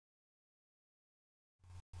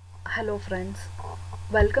Hello friends,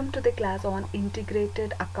 welcome to the class on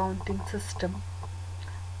integrated accounting system,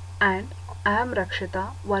 and I am Rakshita,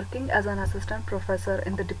 working as an assistant professor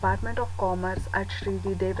in the Department of Commerce at Sri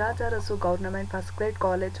Devraja Arasu Government First Grade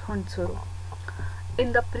College, Hunsuru.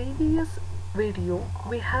 In the previous video,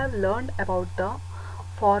 we have learned about the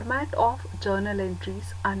format of journal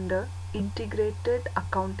entries under integrated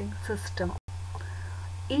accounting system.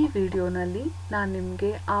 ಈ ವಿಡಿಯೋನಲ್ಲಿ ನಾನು ನಿಮಗೆ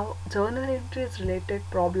ಆ journal entries related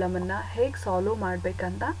ಪ್ರಾಬ್ಲಮನ್ನು ಹೇಗೆ solve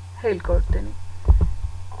ಮಾಡಬೇಕಂತ ಹೇಳ್ಕೊಡ್ತೀನಿ.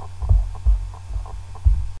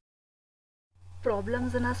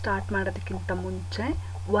 ಪ್ರಾಬ್ಲಮ್ಸನ್ನು start ಮಾಡೋದಕ್ಕಿಂತ ಮುಂಚೆ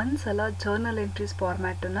ಒಂದ್ಸಲ ಜರ್ನಲ್ ಎಂಟ್ರೀಸ್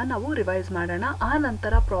ಫಾರ್ಮ್ಯಾಟನ್ನು ನಾವು ರಿವೈಸ್ ಮಾಡೋಣ, ಆ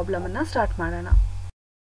ನಂತರ ಪ್ರಾಬ್ಲಮನ್ನು ಸ್ಟಾರ್ಟ್ ಮಾಡೋಣ.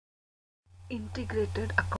 ಇಂಟಿಗ್ರೇಟೆಡ್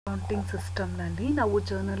ಅಕೌಂಟಿಂಗ್ ಸಿಸ್ಟಮ್ನಲ್ಲಿ ನಾವು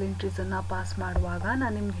ಜರ್ನಲ್ ಎಂಟ್ರೀಸನ್ನು ಪಾಸ್ ಮಾಡುವಾಗ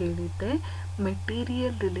ನಾನು ನಿಮ್ಗೆ ಹೇಳಿದ್ದೆ,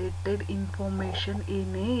 ಮೆಟೀರಿಯಲ್ ರಿಲೇಟೆಡ್ ಇನ್ಫಾರ್ಮೇಷನ್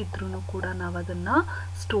ಏನೇ ಇದ್ರೂ ಕೂಡ ನಾವು ಅದನ್ನು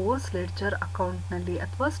ಸ್ಟೋರ್ಸ್ ಲೆಡ್ಜರ್ ಅಕೌಂಟ್ನಲ್ಲಿ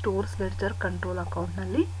ಅಥವಾ ಸ್ಟೋರ್ಸ್ ಲೆಡ್ಜರ್ ಕಂಟ್ರೋಲ್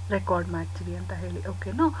ಅಕೌಂಟ್ನಲ್ಲಿ ರೆಕಾರ್ಡ್ ಮಾಡ್ತೀವಿ ಅಂತ ಹೇಳಿ.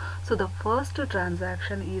 ಓಕೆನಾ? So the first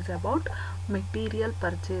transaction is about material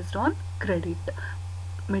purchased on credit.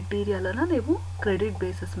 ಮೆಟೀರಿಯಲನ್ನು ನೀವು ಕ್ರೆಡಿಟ್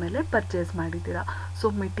ಬೇಸಿಸ್ ಮೇಲೆ ಪರ್ಚೇಸ್ ಮಾಡಿದ್ದೀರಾ. ಸೊ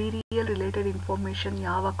ಮೆಟೀರಿಯಲ್ ರಿಲೇಟೆಡ್ ಇನ್ಫಾರ್ಮೇಷನ್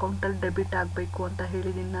ಯಾವ ಅಕೌಂಟಲ್ಲಿ ಡೆಬಿಟ್ ಆಗಬೇಕು ಅಂತ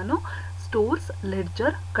ಹೇಳಿದ್ದೀನಿ ನಾನು, ಸ್ಟೋರ್ಸ್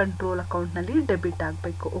ಲೆಡ್ಜರ್ ಕಂಟ್ರೋಲ್ ಅಕೌಂಟ್ನಲ್ಲಿ ಡೆಬಿಟ್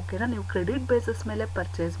ಆಗಬೇಕು. ಓಕೆನಾ? ನೀವು ಕ್ರೆಡಿಟ್ ಬೇಸಿಸ್ ಮೇಲೆ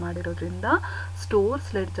ಪರ್ಚೇಸ್ ಮಾಡಿರೋದ್ರಿಂದ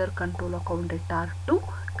stores ledger control account debtor to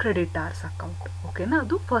creditors account. ಓಕೆನಾ?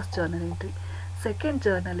 ಅದು first journal entry. Second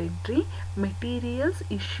journal entry, materials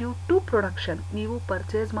issue to production. ನೀವು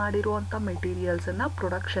ಪರ್ಚೇಸ್ ಮಾಡಿರುವಂಥ ಮೆಟೀರಿಯಲ್ಸನ್ನು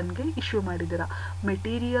ಪ್ರೊಡಕ್ಷನ್ಗೆ ಇಶ್ಯೂ ಮಾಡಿದ್ದೀರಾ.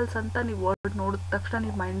 ಮೆಟೀರಿಯಲ್ಸ್ ಅಂತ ನೀವು ವರ್ಡ್ ನೋಡಿದ ತಕ್ಷಣ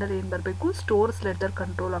ನಿಮ್ಮ ಮೈಂಡಲ್ಲಿ ಏನು ಬರಬೇಕು? ಸ್ಟೋರ್ಸ್ ಲೆಡ್ಜರ್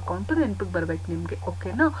ಕಂಟ್ರೋಲ್ ಅಕೌಂಟು ನೆನಪಿಗೆ ಬರಬೇಕು ನಿಮಗೆ.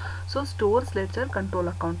 ಓಕೆನಾ? So stores ledger control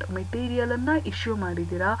account, ಮೆಟೀರಿಯಲನ್ನು issue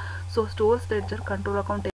ಮಾಡಿದ್ದೀರಾ. So stores ledger control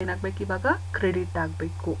account ಏನಾಗಬೇಕು? ಇವಾಗ ಕ್ರೆಡಿಟ್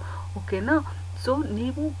ಆಗಬೇಕು. ಓಕೆನಾ? ಸೊ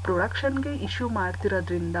ನೀವು ಪ್ರೊಡಕ್ಷನ್ಗೆ issue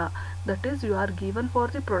ಮಾಡ್ತಿರೋದ್ರಿಂದ that is you are given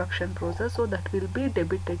for the production process, so that will be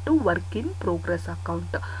debited to work in progress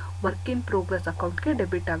account. Work in progress ಅಕೌಂಟ್ಗೆ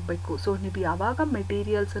debit ಆಗಬೇಕು. So ನೀವು ಯಾವಾಗ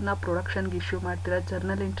ಮೆಟೀರಿಯಲ್ಸನ್ನು ಪ್ರೊಡಕ್ಷನ್ಗೆ issue ಮಾಡ್ತೀರಾ,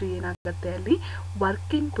 ಜರ್ನಲ್ ಎಂಟ್ರಿ ಏನಾಗುತ್ತೆ ಅಲ್ಲಿ?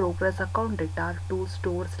 Work in progress account debtor to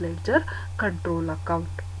stores ledger control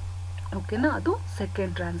account. ಓಕೆನಾ? ಅದು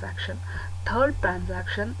second transaction. Third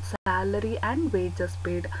transaction, salary and wages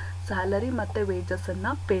paid. Salary ಮತ್ತು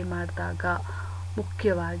ವೇಜಸನ್ನು ಪೇ ಮಾಡಿದಾಗ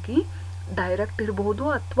ಮುಖ್ಯವಾಗಿ ಡೈರೆಕ್ಟ್ ಇರ್ಬೋದು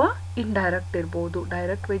ಅಥವಾ ಇಂಡೈರೆಕ್ಟ್ ಇರ್ಬೋದು.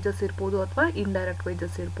 ಡೈರೆಕ್ಟ್ ವೇಜಸ್ ಇರ್ಬೋದು ಅಥವಾ ಇಂಡೈರೆಕ್ಟ್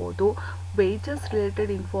ವೇಜಸ್ ಇರ್ಬೋದು. ವೇಜಸ್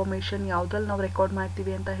ರಿಲೇಟೆಡ್ ಇನ್ಫಾರ್ಮೇಷನ್ ಯಾವುದ್ರಲ್ಲಿ ನಾವು ರೆಕಾರ್ಡ್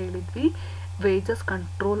ಮಾಡ್ತೀವಿ ಅಂತ ಹೇಳಿದ್ವಿ? ವೇಜಸ್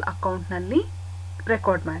ಕಂಟ್ರೋಲ್ ಅಕೌಂಟ್ನಲ್ಲಿ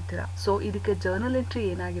ರೆಕಾರ್ಡ್ ಮಾಡ್ತೀರಾ. ಸೊ ಇದಕ್ಕೆ ಜರ್ನಲ್ ಎಂಟ್ರಿ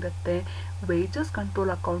ಏನಾಗಿರುತ್ತೆ? Wages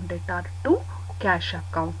control account debtor to cash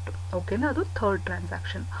account. ಓಕೆನಾ? ಅದು third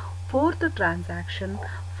transaction. Fourth transaction,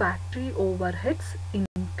 factory over heads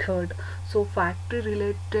incurred. So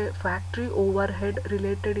factory over head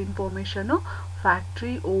related information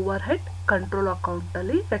factory over head control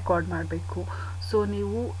ಅಕೌಂಟಲ್ಲಿ record ಮಾಡಬೇಕು. So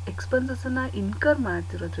ನೀವು ಎಕ್ಸ್ಪೆನ್ಸಸನ್ನು incur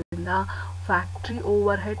ಮಾಡ್ತಿರೋದ್ರಿಂದ factory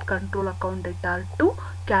over head control account debtor to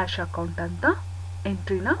cash account ಅಂತ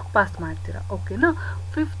ಎಂಟ್ರಿನ pass ಮಾಡ್ತೀರಾ. ಓಕೆನಾ?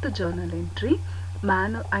 Fifth journal entry,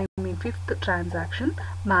 fifth transaction,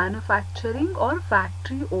 manufacturing or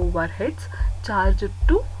factory overheads charged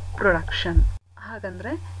to production.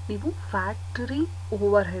 ಹಾಗಂದ್ರೆ ನೀವು factory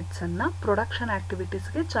over ಹೆಡ್ಸನ್ನು production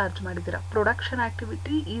ಆ್ಯಕ್ಟಿವಿಟೀಸ್ಗೆ charge ಮಾಡಿದ್ದೀರಾ. Production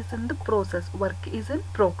activity is in the process, work is in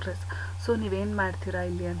progress. So ನೀವೇನು ಮಾಡ್ತೀರಾ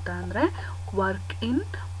ಇಲ್ಲಿ ಅಂತ ಅಂದರೆ, work in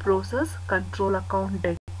process control account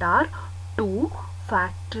debtor to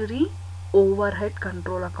factory over head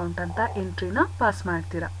control account ಅಂತ ಎಂಟ್ರಿನ pass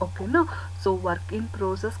ಮಾಡ್ತೀರಾ. ಓಕೆನಾ? So work in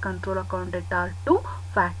process control account debtor to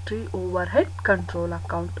factory over head control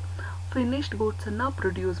account. Finished ಗೂಡ್ಸನ್ನು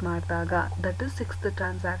produce ಮಾಡಿದಾಗ, that is sixth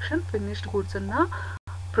transaction. Finished ಗೂಡ್ಸನ್ನು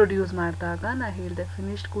produce ಮಾಡಿದಾಗ ನಾ ಹೇಳಿದೆ,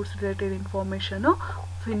 finished goods related information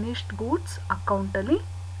finished goods ಅಕೌಂಟಲ್ಲಿ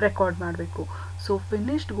record ಮಾಡಬೇಕು. So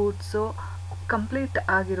finished goods complete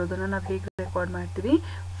ಆಗಿರೋದನ್ನು ನಾವು ಹೇಗೆ record ಮಾಡ್ತೀವಿ?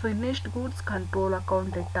 Finished goods control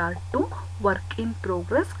account debtor to work in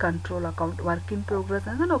progress control account. Work in progress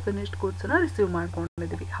ಅಂದರೆ ನಾವು ಫಿನಿಶ್ಡ್ ಗೂಡ್ಸನ್ನು ರಿಸೀವ್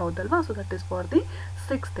ಮಾಡ್ಕೊಂಡಿದ್ದೀವಿ, ಹೌದಲ್ವಾ? So that is for the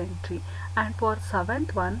sixth entry. And for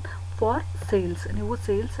seventh one, for sales. ನೀವು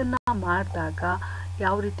ಸೇಲ್ಸನ್ನು ಮಾಡಿದಾಗ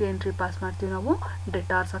ಯಾವ ರೀತಿ ಎಂಟ್ರಿ ಪಾಸ್ ಮಾಡ್ತೀವಿ ನಾವು?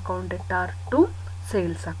 ಡೆಟಾರ್ಸ್ account debtor to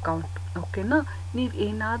sales account. ಓಕೆನಾ? ನೀವು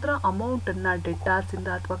ಏನಾದರೂ ಅಮೌಂಟನ್ನು ಡೆಟಾರ್ಸಿಂದ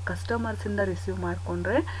ಅಥವಾ ಕಸ್ಟಮರ್ಸಿಂದ ರಿಸೀವ್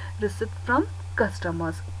ಮಾಡಿಕೊಂಡ್ರೆ ರಿಸಿಪ್ಟ್ ಫ್ರಮ್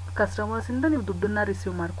ಕಸ್ಟಮರ್ಸಿಂದ ನೀವು ದುಡ್ಡನ್ನು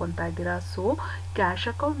ರಿಸೀವ್ ಮಾಡ್ಕೊತಾ ಇದ್ದೀರಾ. So cash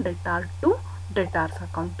account debtor to ಡೆಟಾರ್ಸ್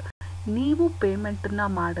account. ನೀವು ಪೇಮೆಂಟನ್ನು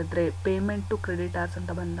ಮಾಡಿದ್ರೆ, ಪೇಮೆಂಟ್ ಟು ಕ್ರೆಡಿಟಾರ್ಸ್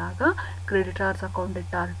ಅಂತ ಬಂದಾಗ creditors account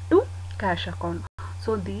debtor to cash account.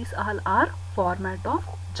 So these all are format of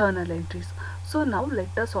journal entries. So now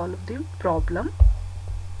let us solve the problem.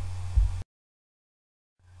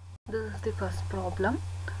 This is the first problem.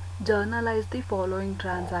 Journalize the following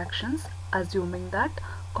transactions assuming that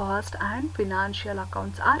cost and financial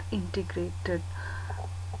accounts are integrated.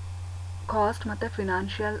 Cost ಮತ್ತು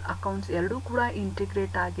financial accounts ಎರಡೂ ಕೂಡ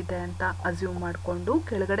integrate ಆಗಿದೆ ಅಂತ assume ಮಾಡಿಕೊಂಡು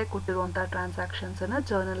ಕೆಳಗಡೆ ಕೊಟ್ಟಿರುವಂಥ ಟ್ರಾನ್ಸಾಕ್ಷನ್ಸನ್ನು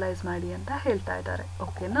journalise ಮಾಡಿ ಅಂತ ಹೇಳ್ತಾ ಇದ್ದಾರೆ.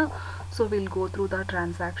 ಓಕೆನಾ? So will go through the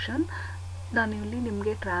transaction. ನಾನಿಲ್ಲಿ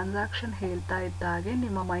ನಿಮಗೆ ಟ್ರಾನ್ಸಾಕ್ಷನ್ ಹೇಳ್ತಾ ಇದ್ದಾಗೆ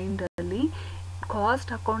ನಿಮ್ಮ ಮೈಂಡಲ್ಲಿ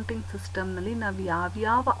ಕಾಸ್ಟ್ ಅಕೌಂಟಿಂಗ್ ಸಿಸ್ಟಮ್ನಲ್ಲಿ ನಾವು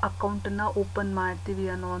ಯಾವ್ಯಾವ ಅಕೌಂಟನ್ನು ಓಪನ್ ಮಾಡ್ತೀವಿ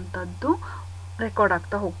ಅನ್ನೋವಂಥದ್ದು ರೆಕಾರ್ಡ್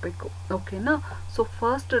ಆಗ್ತಾ ಹೋಗಬೇಕು. ಓಕೆನಾ? So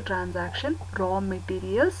first transaction raw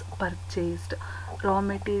materials purchased. Raw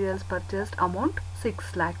materials purchased amount 6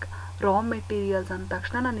 lakh. Raw materials ಅಂದ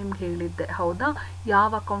ತಕ್ಷಣ ನಾನು ನಿಮ್ಗೆ ಹೇಳಿದ್ದೆ, ಹೌದಾ?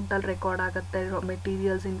 ಯಾವ ಅಕೌಂಟಲ್ಲಿ ರೆಕಾರ್ಡ್ ಆಗುತ್ತೆ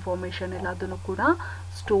ಮೆಟೀರಿಯಲ್ಸ್ ಇನ್ಫಾರ್ಮೇಷನ್ ಎಲ್ಲದನ್ನು ಕೂಡ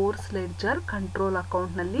ಸ್ಟೋರ್ಸ್ ಲೆಡ್ಜರ್ ಕಂಟ್ರೋಲ್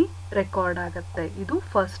ಅಕೌಂಟ್ನಲ್ಲಿ ರೆಕಾರ್ಡ್ ಆಗುತ್ತೆ. ಇದು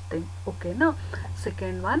ಫಸ್ಟ್ ಥಿಂಗ್. ಓಕೆನಾ?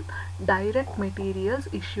 Second one direct materials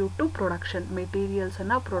issue to production.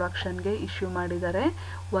 ಮೆಟೀರಿಯಲ್ಸನ್ನು ಪ್ರೊಡಕ್ಷನ್ಗೆ issue ಮಾಡಿದ್ದಾರೆ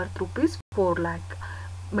ವರ್ತ್ ₹4 lakh.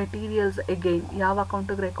 ಮೆಟೀರಿಯಲ್ಸ್ ಅಗೈನ್ ಯಾವ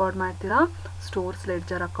ಅಕೌಂಟಿಗೆ ರೆಕಾರ್ಡ್ ಮಾಡ್ತೀರಾ? ಸ್ಟೋರ್ಸ್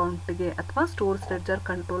ಲೆಡ್ಜರ್ ಅಕೌಂಟಿಗೆ ಅಥವಾ ಸ್ಟೋರ್ಸ್ ಲೆಡ್ಜರ್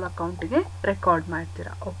ಕಂಟ್ರೋಲ್ ಅಕೌಂಟಿಗೆ ರೆಕಾರ್ಡ್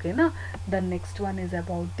ಮಾಡ್ತೀರಾ. ಓಕೆನಾ? The next one is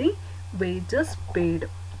about the wages paid.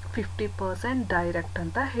 50% direct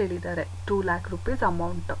ಅಂತ ಹೇಳಿದ್ದಾರೆ. ₹2 lakh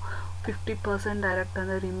ಅಮೌಂಟ್. 50% ಡೈರೆಕ್ಟ್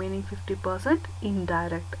ಅಂದರೆ ರಿಮೈನಿಂಗ್ 50%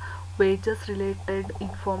 ಇಂಡೈರೆಕ್ಟ್. ವೇಜಸ್ ರಿಲೇಟೆಡ್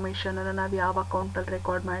ಇನ್ಫಾರ್ಮೇಷನನ್ನು ನಾವು ಯಾವ ಅಕೌಂಟಲ್ಲಿ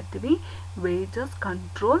ರೆಕಾರ್ಡ್ ಮಾಡ್ತೀವಿ? Wages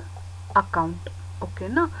control account.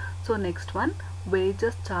 ಓಕೆನಾ? So next one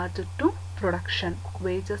wages charge to production.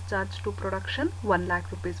 Wages charge to production ₹1 lakh.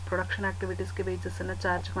 Production ಆ್ಯಕ್ಟಿವಿಟೀಸ್ಗೆ ವೇಜಸ್ಸನ್ನು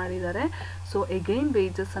charge ಮಾಡಿದ್ದಾರೆ. So again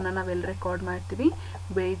ವೇಜಸ್ಸನ್ನು ನಾವೆಲ್ಲಿ ರೆಕಾರ್ಡ್ ಮಾಡ್ತೀವಿ?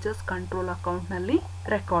 ವೇಜಸ್ ಕಂಟ್ರೋಲ್ ಅಕೌಂಟ್ನಲ್ಲಿ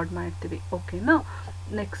ರೆಕಾರ್ಡ್ ಮಾಡ್ತೀವಿ. ಓಕೆನಾ?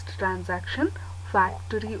 Next transaction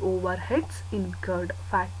factory over heads incurred.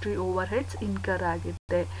 Factory over heads incur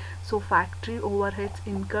ಆಗಿದೆ. So factory over heads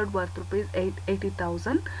incurred worth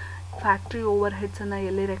 ₹80,000. Factory over ಹೆಡ್ಸನ್ನು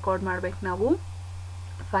ಎಲ್ಲಿ record ಮಾಡ್ಬೇಕು ನಾವು?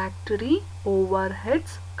 ಫ್ಯಾಕ್ಟರಿ ಓವರ್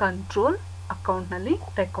ಹೆಡ್ಸ್ ಕಂಟ್ರೋಲ್ ಅಕೌಂಟ್ನಲ್ಲಿ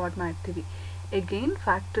ರೆಕಾರ್ಡ್ ಮಾಡ್ತೀವಿ. Again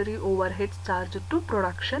factory over heads charge to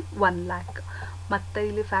production $1 lakh. ಮತ್ತು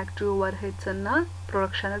ಇಲ್ಲಿ factory over ಹೆಡ್ಸನ್ನು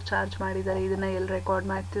ಪ್ರೊಡಕ್ಷನಲ್ಲಿ charge ಮಾಡಿದ್ದಾರೆ. ಇದನ್ನು ಎಲ್ಲಿ ರೆಕಾರ್ಡ್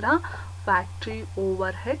ಮಾಡ್ತೀರಾ? ಫ್ಯಾಕ್ಟ್ರಿ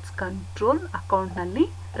ಓವರ್ ಹೆಡ್ಸ್ ಕಂಟ್ರೋಲ್ ಅಕೌಂಟ್ನಲ್ಲಿ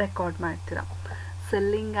ರೆಕಾರ್ಡ್ ಮಾಡ್ತೀರಾ.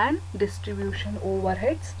 Selling and distribution over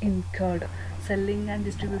heads incurred. Selling and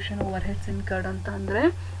distribution over heads incurred ಅಂತ ಅಂದರೆ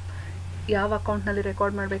ಯಾವ ಅಕೌಂಟ್ನಲ್ಲಿ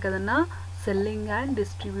ರೆಕಾರ್ಡ್ ಮಾಡಬೇಕು? ಅದನ್ನು selling and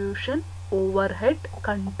distribution over head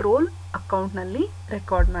control ಅಕೌಂಟ್ನಲ್ಲಿ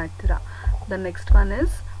ರೆಕಾರ್ಡ್ ಮಾಡ್ತೀರಾ. The next one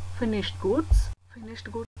is finished goods. Finished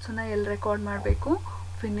ಗೂಡ್ಸನ್ನು ಎಲ್ಲಿ ರೆಕಾರ್ಡ್ ಮಾಡಬೇಕು?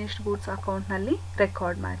 ಫಿನಿಶ್ಡ್ ಗೂಡ್ಸ್ ಅಕೌಂಟ್ನಲ್ಲಿ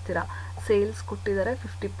ರೆಕಾರ್ಡ್ ಮಾಡ್ತೀರಾ. ಸೇಲ್ಸ್ ಕೊಟ್ಟಿದ್ದಾರೆ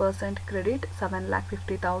 50% ಕ್ರೆಡಿಟ್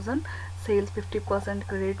 $7,50,000. ಸೇಲ್ಸ್ 50%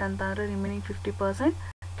 ಕ್ರೆಡಿಟ್ ಅಂತ ಅಂದರೆ ರಿಮೈನಿಂಗ್ 50%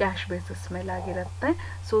 ಕ್ಯಾಶ್ ಬೇಸಿಸ್ ಮೇಲೆ ಆಗಿರುತ್ತೆ.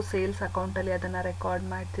 ಸೊ ಸೇಲ್ಸ್ ಅಕೌಂಟಲ್ಲಿ ಅದನ್ನು ರೆಕಾರ್ಡ್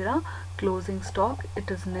ಮಾಡ್ತೀರಾ. Closing stock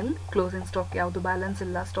it is nil. Closing stock ಯಾವುದು ಬ್ಯಾಲೆನ್ಸ್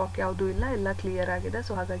ಇಲ್ಲ, ಸ್ಟಾಕ್ ಯಾವುದೂ ಇಲ್ಲ, ಎಲ್ಲ ಕ್ಲಿಯರ್ ಆಗಿದೆ.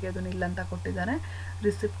 ಸೊ ಹಾಗಾಗಿ ಅದು ನಿಲ್ ಅಂತ ಕೊಟ್ಟಿದ್ದಾರೆ.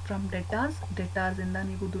 Receipt from ಡೆಟಾರ್ಸ್. ಡೆಟಾರ್ಸಿಂದ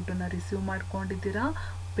ನೀವು ದುಡ್ಡನ್ನು ರಿಸೀವ್ ಮಾಡ್ಕೊಂಡಿದ್ದೀರಾ.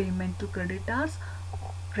 Payment to creditors.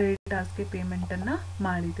 ಕ್ರೆಡಿಟಾರ್ಸ್ಗೆ ಪೇಮೆಂಟನ್ನು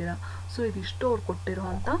ಮಾಡಿದ್ದೀರಾ. ಸೊ ಇದಿಷ್ಟು ಅವ್ರು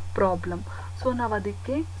ಕೊಟ್ಟಿರುವಂಥ ಪ್ರಾಬ್ಲಮ್. ಸೊ ನಾವು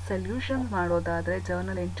ಅದಕ್ಕೆ ಸೊಲ್ಯೂಷನ್ ಮಾಡೋದಾದರೆ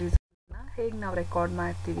ಜರ್ನಲ್ ಎಂಟ್ರೀಸನ್ನು ಹೇಗೆ ನಾವು ರೆಕಾರ್ಡ್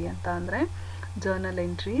ಮಾಡ್ತೀವಿ ಅಂತ ಅಂದರೆ journal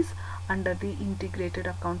entries under the integrated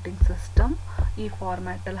accounting system ಈ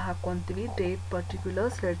ಫಾರ್ಮ್ಯಾಟಲ್ಲಿ ಹಾಕ್ಕೊತೀವಿ. Date,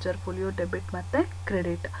 particulars, ledger, folio, debit ಮತ್ತು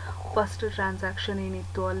ಕ್ರೆಡಿಟ್. ಫಸ್ಟ್ ಟ್ರಾನ್ಸಾಕ್ಷನ್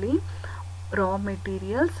ಏನಿತ್ತು ಅಲ್ಲಿ ರಾ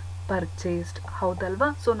ಮೆಟೀರಿಯಲ್ಸ್ ಪರ್ಚೇಸ್ಡ್, ಹೌದಲ್ವಾ?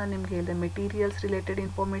 ಸೊ ನಾನು ನಿಮ್ಗೆ ಹೇಳಿದೆ ಮೆಟೀರಿಯಲ್ಸ್ ರಿಲೇಟೆಡ್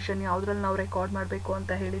ಇನ್ಫಾರ್ಮೇಷನ್ ಯಾವುದ್ರಲ್ಲಿ ನಾವು ರೆಕಾರ್ಡ್ ಮಾಡಬೇಕು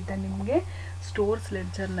ಅಂತ ಹೇಳಿದ್ದೆ ನಿಮಗೆ. ಸ್ಟೋರ್ಸ್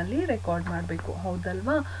ಲೆಡ್ಜರ್ನಲ್ಲಿ ರೆಕಾರ್ಡ್ ಮಾಡಬೇಕು,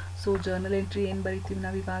 ಹೌದಲ್ವಾ? ಸೊ ಜರ್ನಲ್ ಎಂಟ್ರಿ ಏನು ಬರಿತೀವಿ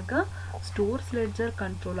ನಾವಿವಾಗ? Stores ledger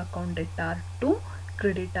control account debtor to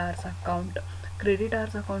creditors account.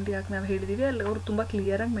 Creditors account ಯಾಕೆ ನಾವು ಹೇಳಿದ್ದೀವಿ? ಅಲ್ಲಿ ಅವರು ತುಂಬ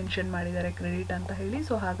ಕ್ಲಿಯರಾಗಿ ಮೆನ್ಷನ್ ಮಾಡಿದ್ದಾರೆ ಕ್ರೆಡಿಟ್ ಅಂತ ಹೇಳಿ.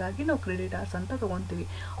 ಸೊ ಹಾಗಾಗಿ ನಾವು ಕ್ರೆಡಿಟಾರ್ಸ್ ಅಂತ ತೊಗೊತೀವಿ.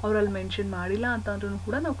 ಅವರಲ್ಲಿ ಮೆನ್ಷನ್ ಮಾಡಿಲ್ಲ ಅಂತಂದ್ರೂ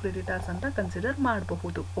ಕೂಡ ನಾವು ಕ್ರೆಡಿಟಾರ್ಸ್ ಅಂತ ಕನ್ಸಿಡರ್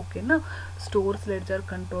ಮಾಡಬಹುದು. ಓಕೆನಾ? Stores ledger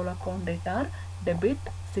control account debtor debit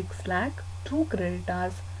 6 lakh to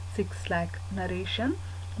creditors 6 lakh. Narration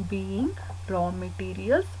being raw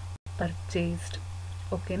materials purchased.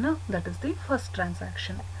 ಓಕೆನಾ? That is the first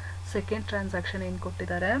transaction. Second transaction ಏನು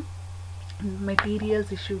ಕೊಟ್ಟಿದ್ದಾರೆ?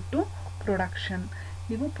 Materials issue to production.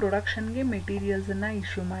 ನೀವು ಪ್ರೊಡಕ್ಷನ್ಗೆ ಮೆಟೀರಿಯಲ್ಸನ್ನು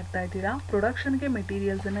ಇಶ್ಯೂ ಮಾಡ್ತಾ ಇದ್ದೀರಾ. ಪ್ರೊಡಕ್ಷನ್ಗೆ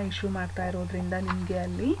ಮೆಟೀರಿಯಲ್ಸನ್ನು ಇಶ್ಯೂ ಮಾಡ್ತಾ ಇರೋದ್ರಿಂದ ನಿಮಗೆ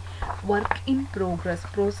ಅಲ್ಲಿ ವರ್ಕ್ ಇನ್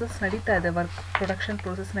ಪ್ರೋಸೆಸ್ ನಡೀತಾ ಇದೆ, ಪ್ರೊಡಕ್ಷನ್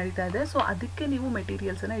ಪ್ರೋಸೆಸ್ ನಡೀತಾ ಇದೆ. ಸೊ ಅದಕ್ಕೆ ನೀವು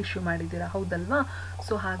ಮೆಟೀರಿಯಲ್ಸನ್ನು ಇಶ್ಯೂ ಮಾಡಿದ್ದೀರಾ, ಹೌದಲ್ವಾ?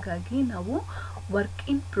 ಸೊ ಹಾಗಾಗಿ ನಾವು ವರ್ಕ್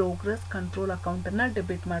ಇನ್ ಪ್ರೋಗ್ರೆಸ್ ಕಂಟ್ರೋಲ್ ಅಕೌಂಟನ್ನು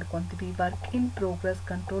ಡೆಬಿಟ್ ಮಾಡ್ಕೊತೀವಿ. Work in progress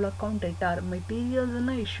control account debtor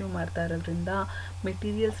ಮೆಟೀರಿಯಲ್ಸನ್ನು issue ಮಾಡ್ತಾ ಇರೋದ್ರಿಂದ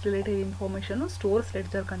materials related information stores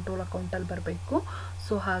ledger control ಅಕೌಂಟಲ್ಲಿ ಬರಬೇಕು.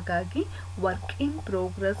 ಸೊ ಹಾಗಾಗಿ work in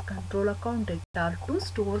progress control account debtor to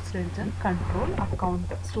stores ledger control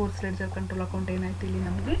account. Stores ledger control account ಏನಾಯ್ತು ಇಲ್ಲಿ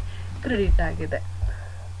ನಮಗೆ ಕ್ರೆಡಿಟ್ ಆಗಿದೆ.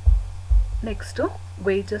 ನೆಕ್ಸ್ಟು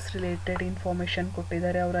ವೇಜಸ್ ರಿಲೇಟೆಡ್ ಇನ್ಫಾರ್ಮೇಷನ್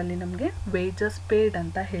ಕೊಟ್ಟಿದ್ದಾರೆ. ಅವರಲ್ಲಿ ನಮಗೆ ವೇಜಸ್ ಪೇಡ್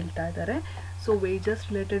ಅಂತ ಹೇಳ್ತಾ ಇದ್ದಾರೆ. ಸೊ ವೇಜಸ್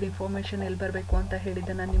ರಿಲೇಟೆಡ್ ಇನ್ಫಾರ್ಮೇಷನ್ ಎಲ್ಲಿ ಬರಬೇಕು ಅಂತ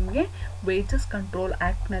ಹೇಳಿದ್ದೆ ನಾನು ನಿಮಗೆ, ವೇಜಸ್ ಕಂಟ್ರೋಲ್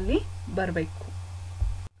ಆ್ಯಕ್ಟ್ನಲ್ಲಿ ಬರಬೇಕು,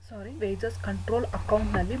 ವೇಜಸ್ ಕಂಟ್ರೋಲ್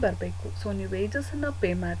ಅಕೌಂಟ್ನಲ್ಲಿ ಬರಬೇಕು. ಸೊ ನೀವು ವೇಜಸನ್ನು ಪೇ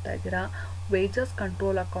ಮಾಡ್ತಾ ಇದ್ದೀರಾ, wages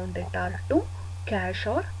control account ಎಟಾರ್ to cash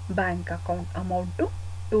or bank account, amount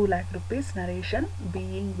 2 lakh rupees, narration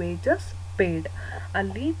being wages paid.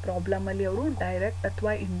 ಅಲ್ಲಿ ಪ್ರಾಬ್ಲಮಲ್ಲಿ ಅವರು ಡೈರೆಕ್ಟ್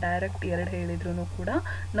ಅಥವಾ ಇಂಡೈರೆಕ್ಟ್ ಎರಡು ಹೇಳಿದ್ರು ಕೂಡ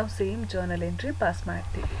ನಾವು ಸೇಮ್ ಜರ್ನಲ್ ಎಂಟ್ರಿ ಪಾಸ್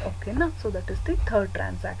ಮಾಡ್ತೀವಿ. ಓಕೆನಾ? So that is the third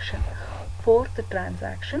transaction. Fourth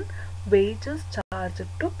transaction, wages charge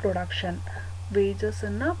to production.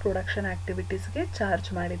 ವೇಜಸನ್ನು production ಆ್ಯಕ್ಟಿವಿಟೀಸ್ಗೆ charge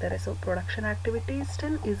ಮಾಡಿದ್ದಾರೆ. So production activity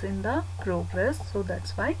still is in the progress. So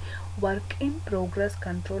that's why work in progress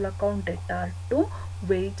control account ಎಟಾರ್ to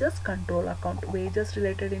wages control account. Wages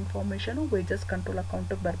related information wages control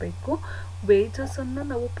ಅಕೌಂಟಿಗೆ ಬರಬೇಕು. ವೇಜಸನ್ನು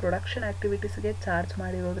ನಾವು production ಆ್ಯಕ್ಟಿವಿಟೀಸ್ಗೆ charge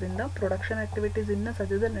ಮಾಡಿರೋದ್ರಿಂದ, production activities ಇನ್ನೂ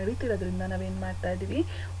ಸದ್ಯದಲ್ಲಿ ನಡೀತಿರೋದ್ರಿಂದ ನಾವೇನು ಮಾಡ್ತಾ ಇದ್ದೀವಿ,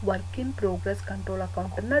 ವರ್ಕ್ ಇನ್ ಪ್ರೋಗ್ರೆಸ್ ಕಂಟ್ರೋಲ್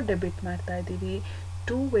ಅಕೌಂಟನ್ನು ಡೆಬಿಟ್ ಮಾಡ್ತಾ ಇದ್ದೀವಿ,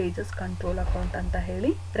 ಟು ವೇಜಸ್ ಕಂಟ್ರೋಲ್ ಅಕೌಂಟ್ ಅಂತ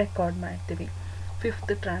ಹೇಳಿ ರೆಕಾರ್ಡ್ ಮಾಡ್ತೀವಿ.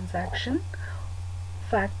 Fifth transaction,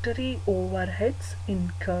 factory over heads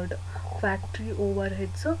incurred. Factory over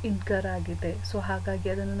heads incur ಆಗಿದೆ. ಸೊ ಹಾಗಾಗಿ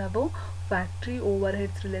ಅದನ್ನು ನಾವು ಫ್ಯಾಕ್ಟ್ರಿ ಓವರ್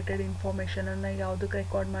ಹೆಡ್ಸ್ ರಿಲೇಟೆಡ್ ಇನ್ಫಾರ್ಮೇಷನನ್ನು ಯಾವುದಕ್ಕೆ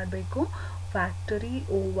ರೆಕಾರ್ಡ್ ಮಾಡಬೇಕು, ಫ್ಯಾಕ್ಟರಿ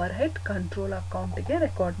ಓವರ್ ಹೆಡ್ ಕಂಟ್ರೋಲ್ ಅಕೌಂಟಿಗೆ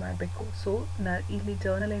ರೆಕಾರ್ಡ್ ಮಾಡಬೇಕು. ಸೊ ಇಲ್ಲಿ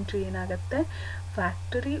ಜರ್ನಲ್ ಎಂಟ್ರಿ ಏನಾಗುತ್ತೆ,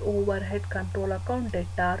 factory over head control account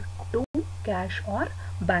ಎಟಾರ್ to cash or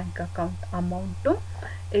bank account, amount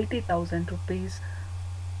 80,000 rupees.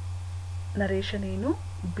 Narration ಏನು,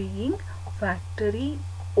 being factory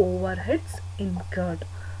over heads incurred.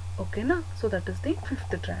 ಓಕೆನಾ? So that is the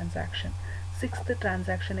fifth transaction. Sixth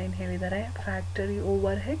transaction ಏನು ಹೇಳಿದ್ದಾರೆ, factory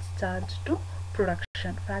over heads charge to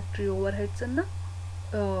production. Factory over ಹೆಡ್ಸನ್ನು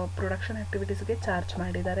production ಆ್ಯಕ್ಟಿವಿಟೀಸ್ಗೆ charge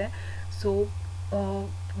ಮಾಡಿದ್ದಾರೆ. So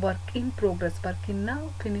work in progress, ವರ್ಕಿನ್ನ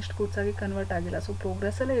finished goods ಆಗಿ convert ಆಗಿಲ್ಲ. So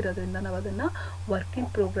ಪ್ರೋಗ್ರೆಸ್ಸಲ್ಲೇ ಇರೋದ್ರಿಂದ ನಾವು ಅದನ್ನು work in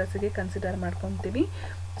ಪ್ರೋಗ್ರೆಸ್ಸಿಗೆ consider ಮಾಡ್ಕೊತೀವಿ.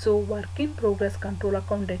 So work in progress control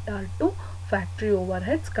account ಎಟಾರ್ to factory over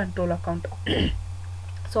heads control account.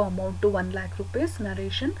 So amount 1 lakh rupees,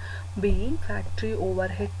 narration being factory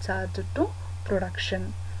over head charge to production.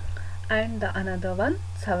 And the another one,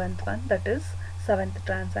 seventh one, that is seventh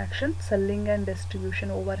transaction, selling and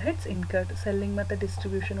distribution over heads incurred. Selling ಮತ್ತು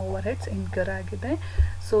distribution over heads incur ಆಗಿದೆ.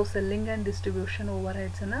 So selling and distribution over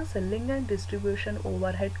ಹೆಡ್ಸನ್ನು selling and distribution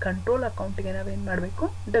over head control ಅಕೌಂಟಿಗೆ ನಾವೇನು ಮಾಡಬೇಕು,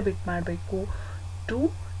 debit ಮಾಡಬೇಕು, to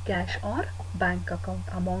cash or bank account,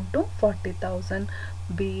 amount 40,000,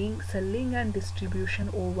 being selling and distribution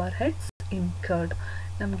over heads incurred.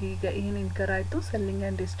 ನಮಗೀಗ ಏನು incur ಆಯಿತು, selling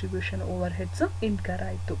and distribution over heads incur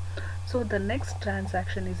ಆಯಿತು. So the next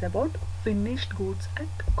transaction is about finished goods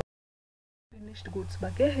and finished goods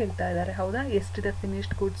ಬಗ್ಗೆ ಹೇಳ್ತಾ ಇದ್ದಾರೆ. ಹೌದಾ? ಎಷ್ಟಿದೆ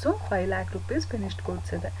finished goods? 5 lakh rupees finished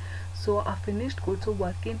goods ಇದೆ. ಸೊ ಆ ಫಿನಿಶ್ಡ್ ಗೂಡ್ಸು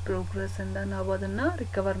ವರ್ಕ್ ಇನ್ ಪ್ರೋಗ್ರೆಸ್ಸಿಂದ ನಾವು ಅದನ್ನು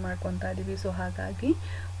ರಿಕವರ್ ಮಾಡ್ಕೊತಾ ಇದ್ದೀವಿ. ಸೊ ಹಾಗಾಗಿ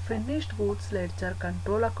finished goods ledger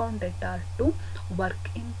control account ಎಟಾರ್ to work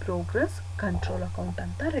in progress control account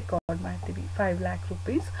ಅಂತ ರೆಕಾರ್ಡ್ ಮಾಡ್ತೀವಿ. 5 lakh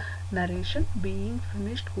rupees, narration being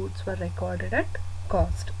finished goods var recorded at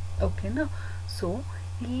cost. ಓಕೆನಾ? ಸೊ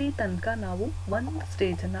ಇಲ್ಲಿ ತನಕ ನಾವು ಒಂದು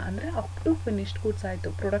ಸ್ಟೇಜನ್ನು, ಅಂದರೆ ಅಪ್ ಟು ಫಿನಿಶ್ಡ್ ಗೂಡ್ಸ್ ಆಯಿತು.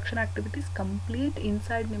 ಪ್ರೊಡಕ್ಷನ್ ಆ್ಯಕ್ಟಿವಿಟೀಸ್ ಕಂಪ್ಲೀಟ್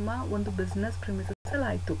ಇನ್ಸೈಡ್ ನಿಮ್ಮ ಒಂದು ಬಿಸ್ನೆಸ್ ಪ್ರಿಮಿಸಸಲ್ಲಿ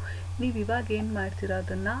ಆಯಿತು. ನೀವು ಇವಾಗ ಏನು ಮಾಡ್ತೀರಾ,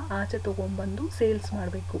 ಅದನ್ನು ಆಚೆ ತೊಗೊಂಬಂದು ಸೇಲ್ಸ್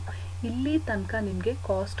ಮಾಡಬೇಕು. ಇಲ್ಲಿ ತನಕ ನಿಮಗೆ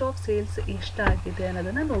ಕಾಸ್ಟ್ ಆಫ್ ಸೇಲ್ಸ್ ಎಷ್ಟಾಗಿದೆ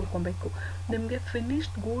ಅನ್ನೋದನ್ನು ನೋಡ್ಕೊಬೇಕು. ನಿಮಗೆ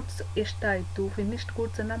ಫಿನಿಶ್ಡ್ ಗೂಡ್ಸ್ ಎಷ್ಟಾಯಿತು, ಫಿನಿಶ್ಡ್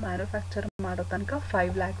ಗೂಡ್ಸನ್ನು ಮ್ಯಾನುಫ್ಯಾಕ್ಚರ್ ಮಾಡೋ ತನಕ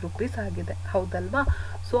 5 lakh rupees ಆಗಿದೆ. ಹೌದಲ್ವಾ?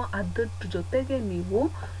 ಸೊ ಅದ್ರ ಜೊತೆಗೆ ನೀವು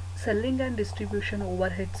selling and distribution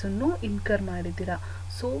over ಹೆಡ್ಸನ್ನು incur ಮಾಡಿದ್ದೀರಾ.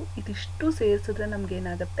 ಸೊ ಇದಿಷ್ಟು ಸೇರಿಸಿದ್ರೆ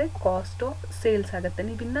ನಮಗೇನಾಗುತ್ತೆ, ಕಾಸ್ಟ್ ಆಫ್ ಸೇಲ್ಸ್ ಆಗುತ್ತೆ.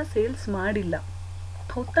 ನೀವಿನ್ನೂ ಸೇಲ್ಸ್ ಮಾಡಿಲ್ಲ,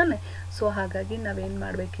 ಹೌದಾನೆ? ಸೊ ಹಾಗಾಗಿ ನಾವೇನು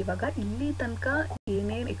ಮಾಡಬೇಕು, ಇವಾಗ ಇಲ್ಲಿ ತನಕ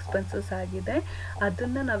ಏನೇನು ಎಕ್ಸ್ಪೆನ್ಸಸ್ ಆಗಿದೆ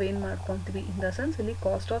ಅದನ್ನು ನಾವೇನು ಮಾಡ್ಕೊತೀವಿ, ಇನ್ ದ ಸೆನ್ಸ್ ಇಲ್ಲಿ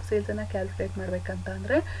ಕಾಸ್ಟ್ ಆಫ್ ಸೇಲ್ಸನ್ನು ಕ್ಯಾಲ್ಕುಲೇಟ್ ಮಾಡಬೇಕಂತ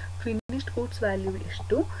ಅಂದರೆ ಫಿನಿಶ್ಡ್ ಗೂಡ್ಸ್ ವ್ಯಾಲ್ಯೂ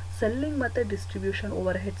ಎಷ್ಟು, ಸೆಲ್ಲಿಂಗ್ ಮತ್ತು ಡಿಸ್ಟ್ರಿಬ್ಯೂಷನ್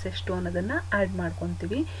ಓವರ್ ಹೆಡ್ಸ್ ಎಷ್ಟು ಅನ್ನೋದನ್ನು ಆ್ಯಡ್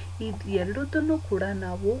ಮಾಡ್ಕೊತೀವಿ. ಇದು ಎರಡನ್ನೂ ಕೂಡ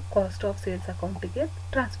ನಾವು ಕಾಸ್ಟ್ ಆಫ್ ಸೇಲ್ಸ್ ಅಕೌಂಟಿಗೆ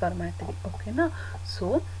ಟ್ರಾನ್ಸ್ಫರ್ ಮಾಡ್ತೀವಿ. ಓಕೆನಾ? So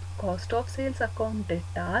cost of sales account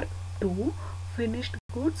debtor to finished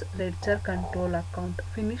goods ledger control account.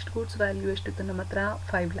 Finished goods value ಎಷ್ಟಿತ್ತು, ನಮ್ಮ ಹತ್ರ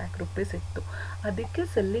 5 lakh rupees ಇತ್ತು. ಅದಕ್ಕೆ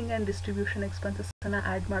ಸೆಲ್ಲಿಂಗ್ ಆ್ಯಂಡ್ ಡಿಸ್ಟ್ರಿಬ್ಯೂಷನ್ ಎಕ್ಸ್ಪೆನ್ಸಸ್ಸನ್ನು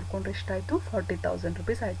ಆ್ಯಡ್ ಮಾಡಿಕೊಂಡ್ರೆ ಎಷ್ಟಾಯಿತು, 40,000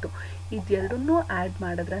 rupees ಆಯಿತು. ಇದೆರಡನ್ನೂ ಆ್ಯಡ್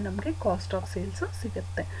ಮಾಡಿದ್ರೆ ನಮಗೆ ಕಾಸ್ಟ್ ಆಫ್ ಸೇಲ್ಸು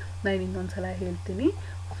ಸಿಗುತ್ತೆ. ನಾನು ಇನ್ನೊಂದು ಸಲ ಹೇಳ್ತೀನಿ,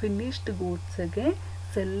 finished ಗೂಡ್ಸ್ಗೆ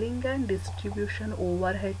selling and distribution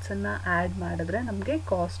over ಹೆಡ್ಸನ್ನು add ಮಾಡಿದ್ರೆ ನಮಗೆ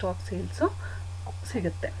ಕಾಸ್ಟ್ ಆಫ್ ಸೇಲ್ಸು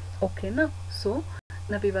ಸಿಗುತ್ತೆ. ಓಕೆನಾ? ಸೊ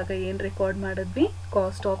ನಾವಿವಾಗ ಏನು ರೆಕಾರ್ಡ್ ಮಾಡಿದ್ವಿ,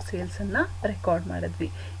 ಕಾಸ್ಟ್ ಆಫ್ ಸೇಲ್ಸನ್ನು ರೆಕಾರ್ಡ್ ಮಾಡಿದ್ವಿ.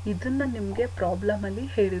 ಇದನ್ನು ನಿಮಗೆ ಪ್ರಾಬ್ಲಮಲ್ಲಿ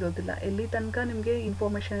ಹೇಳಿರೋದಿಲ್ಲ. ಎಲ್ಲಿ ತನಕ ನಿಮಗೆ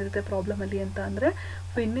ಇನ್ಫಾರ್ಮೇಷನ್ ಇರುತ್ತೆ ಪ್ರಾಬ್ಲಮಲ್ಲಿ ಅಂತ ಅಂದರೆ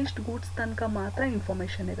ಫಿನಿಶ್ಡ್ ಗೂಡ್ಸ್ ತನಕ ಮಾತ್ರ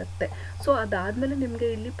ಇನ್ಫಾರ್ಮೇಷನ್ ಇರುತ್ತೆ. ಸೊ ಅದಾದಮೇಲೆ ನಿಮಗೆ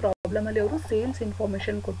ಇಲ್ಲಿ ಪ್ರಾಬ್ಲಮಲ್ಲಿ ಅವರು ಸೇಲ್ಸ್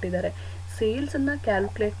ಇನ್ಫಾರ್ಮೇಷನ್ ಕೊಟ್ಟಿದ್ದಾರೆ. ಸೇಲ್ಸನ್ನು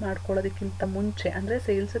ಕ್ಯಾಲ್ಕುಲೇಟ್ ಮಾಡ್ಕೊಳ್ಳೋದಕ್ಕಿಂತ ಮುಂಚೆ, ಅಂದರೆ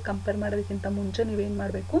ಸೇಲ್ಸ್ ಕಂಪೇರ್ ಮಾಡೋದಕ್ಕಿಂತ ಮುಂಚೆ ನೀವೇನು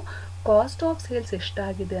ಮಾಡಬೇಕು, ಕಾಸ್ಟ್ ಆಫ್ ಸೇಲ್ಸ್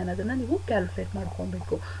ಎಷ್ಟಾಗಿದೆ ಅನ್ನೋದನ್ನು ನೀವು ಕ್ಯಾಲ್ಕುಲೇಟ್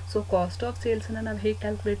ಮಾಡ್ಕೊಬೇಕು. ಸೊ ಕಾಸ್ಟ್ ಆಫ್ ಸೇಲ್ಸನ್ನು ನಾವು ಹೇಗೆ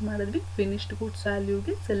ಕ್ಯಾಲ್ಕುಲೇಟ್ ಮಾಡಿದ್ವಿ, finished goods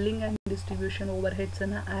ವ್ಯಾಲ್ಯೂಗೆ selling and distribution over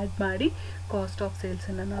ಹೆಡ್ಸನ್ನು add ಮಾಡಿ ಕಾಸ್ಟ್ ಆಫ್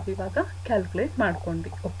ಸೇಲ್ಸನ್ನು ನಾವಿವಾಗ ಕ್ಯಾಲ್ಕುಲೇಟ್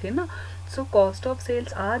ಮಾಡ್ಕೊಂಡ್ವಿ. ಓಕೆನಾ. ಸೊ ಕಾಸ್ಟ್ ಆಫ್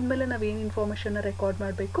ಸೇಲ್ಸ್ ಆದಮೇಲೆ ನಾವೇನು ಇನ್ಫಾರ್ಮೇಷನ್ನ ರೆಕಾರ್ಡ್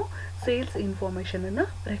ಮಾಡಬೇಕು, ಸೇಲ್ಸ್ ಇನ್ಫಾರ್ಮೇಷನನ್ನು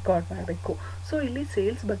ರೆಕಾರ್ಡ್ ಮಾಡಬೇಕು. ಸೊ ಇಲ್ಲಿ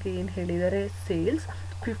ಸೇಲ್ಸ್ ಬಗ್ಗೆ ಏನು ಹೇಳಿದ್ದಾರೆ, ಸೇಲ್ಸ್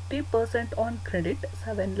 50% ಆನ್ ಕ್ರೆಡಿಟ್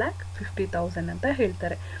 7,50,000 ಅಂತ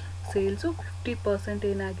ಹೇಳ್ತಾರೆ. ಸೇಲ್ಸು 50%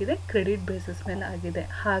 ಏನಾಗಿದೆ, ಕ್ರೆಡಿಟ್ ಬೇಸಿಸ್ ಮೇಲೆ ಆಗಿದೆ.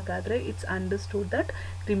 ಹಾಗಾದರೆ it's understood that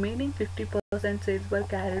remaining 50% sales var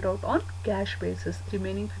carried out on cash basis.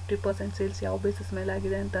 Remaining 50% sales ಯಾವ ಬೇಸಿಸ್ ಮೇಲೆ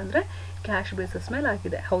ಆಗಿದೆ ಅಂತಂದರೆ ಕ್ಯಾಶ್ ಬೇಸಿಸ್ ಮೇಲೆ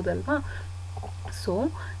ಆಗಿದೆ, ಹೌದಲ್ವಾ. ಸೊ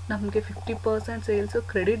ನಮಗೆ 50% ಸೇಲ್ಸು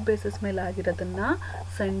ಕ್ರೆಡಿಟ್ ಬೇಸಿಸ್ ಮೇಲೆ ಆಗಿರೋದನ್ನು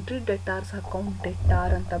ಸೆಂಟ್ರಿ ಡೆಟಾರ್ಸ್ ಅಕೌಂಟ್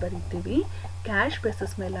ಡೆಟಾರ್ ಅಂತ ಬರಿತೀವಿ. ಕ್ಯಾಶ್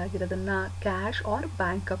ಬೇಸಿಸ್ ಮೇಲೆ ಆಗಿರೋದನ್ನು cash or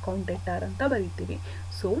bank account debtor ಅಂತ ಬರಿತೀವಿ.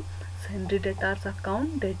 ಸೊ ಸೆಂಟ್ರಿ ಡೆಟಾರ್ಸ್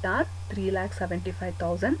ಅಕೌಂಟ್ ಡೆಟಾರ್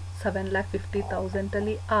 3,75,000,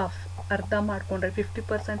 7,50,000 ಅರ್ಧ ಮಾಡಿಕೊಂಡ್ರೆ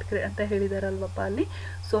 50% ಅಂತ ಹೇಳಿದಾರಲ್ವಪ್ಪ ಅಲ್ಲಿ.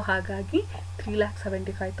 ಸೊ ಹಾಗಾಗಿ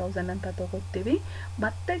 3,75,000 ಅಂತ ತಗೋತೀವಿ.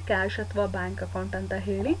 ಮತ್ತು ಕ್ಯಾಶ್ ಅಥವಾ ಬ್ಯಾಂಕ್ ಅಕೌಂಟ್ ಅಂತ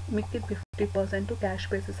ಹೇಳಿ ಮಿಕ್ಕಿದ 50% ಕ್ಯಾಶ್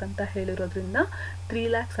ಬೇಸಿಸ್ ಅಂತ ಹೇಳಿರೋದ್ರಿಂದ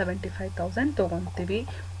 3,75,000 ತೊಗೊತೀವಿ.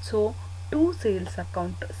 So to sales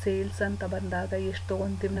account, sales ಅಂತ ಬಂದಾಗ ಎಷ್ಟು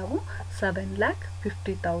ತೊಗೊತೀವಿ ನಾವು,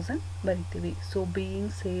 7,50,000 ಬರಿತೀವಿ. So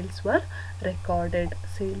being sales var recorded,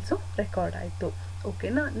 sales record ಆಯಿತು.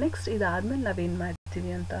 ಓಕೆನಾ. ನೆಕ್ಸ್ಟ್ ಇದಾದಮೇಲೆ ನಾವೇನು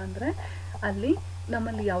ಮಾಡ್ತೀವಿ ಅಂತ ಅಂದರೆ, ಅಲ್ಲಿ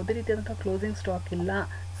ನಮ್ಮಲ್ಲಿ ಯಾವುದೇ ರೀತಿಯಾದಂಥ ಕ್ಲೋಸಿಂಗ್ ಸ್ಟಾಕ್ ಇಲ್ಲ.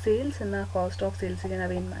 ಸೇಲ್ಸನ್ನು ಕಾಸ್ಟ್ ಆಫ್ ಸೇಲ್ಸಿಗೆ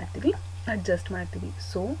ನಾವೇನು ಮಾಡ್ತೀವಿ, ಅಡ್ಜಸ್ಟ್ ಮಾಡ್ತೀವಿ.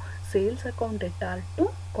 So sales account debtor to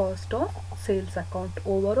cost of sales account,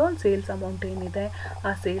 over all sales amount ಏನಿದೆ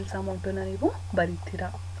ಆ ಸೇಲ್ಸ್ ಅಮೌಂಟನ್ನು ನೀವು ಬರೀತೀರಾ.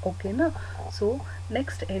 ಓಕೆನಾ. So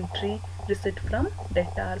next entry, receipt from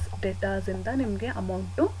ಡೆಟಾರ್ಸ್. ಡೆಟಾರ್ಸಿಂದ ನಿಮಗೆ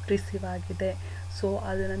ಅಮೌಂಟು ರಿಸೀವ್ ಆಗಿದೆ. ಸೊ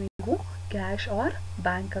ಅದನ್ನು ನೀವು cash or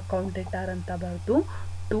bank account debtor ಅಂತ ಬರೆದು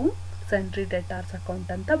ಟು ಸೆಂಟ್ರಿ ಡೆಟಾರ್ಸ್ ಅಕೌಂಟ್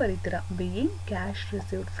ಅಂತ ಬರೀತೀರಾ. Being cash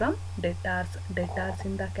received from ಡೆಟಾರ್ಸ್,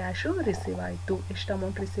 ಡೆಟಾರ್ಸಿಂದ cash receive ಆಯಿತು. ಎಷ್ಟು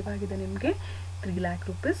ಅಮೌಂಟ್ ರಿಸೀವ್ ಆಗಿದೆ ನಿಮಗೆ, 3 lakh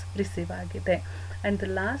rupees ರಿಸೀವ್ ಆಗಿದೆ. And the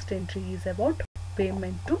last entry is about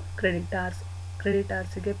payment to creditors.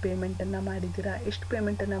 ಕ್ರೆಡಿಟಾರ್ಸಿಗೆ ಪೇಮೆಂಟನ್ನು ಮಾಡಿದ್ದೀರಾ. ಎಷ್ಟು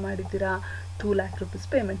ಪೇಮೆಂಟನ್ನು ಮಾಡಿದ್ದೀರಾ, 2 lakh rupees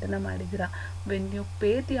ಪೇಮೆಂಟನ್ನು ಮಾಡಿದ್ದೀರಾ. When you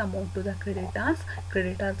pay the amount to the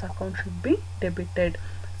creditors account should be debited.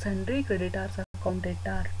 Sentry creditors account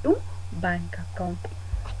debtor to bank account.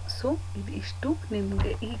 So ಇದಿಷ್ಟು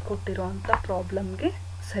ನಿಮಗೆ ಈ ಕೊಟ್ಟಿರೋವಂಥ ಪ್ರಾಬ್ಲಮ್ಗೆ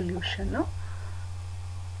ಸೊಲ್ಯೂಷನ್ನು.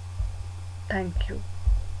 Thank you.